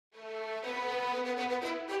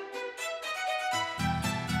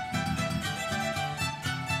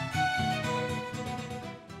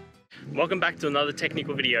welcome back to another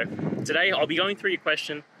technical video. Today I'll be going through your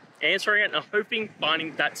question, answering it, and hoping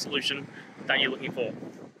finding that solution that you're looking for.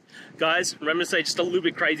 Guys, remember to stay just a little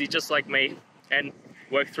bit crazy just like me and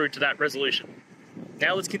work through to that resolution.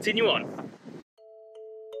 Now let's continue on.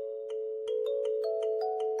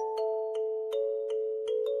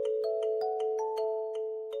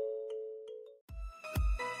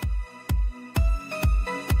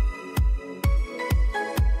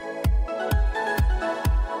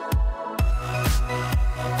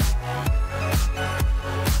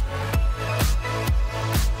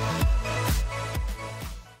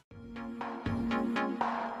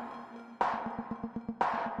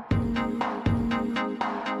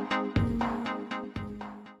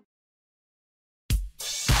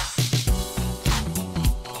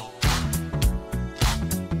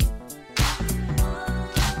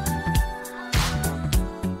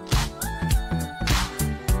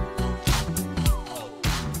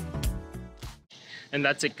 And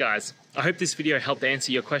that's it, guys. I hope this video helped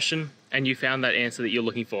answer your question and you found that answer that you're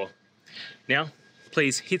looking for. Now,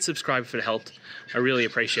 please hit subscribe if it helped. I really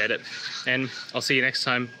appreciate it. And I'll see you next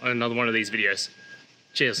time on another one of these videos.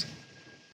 Cheers.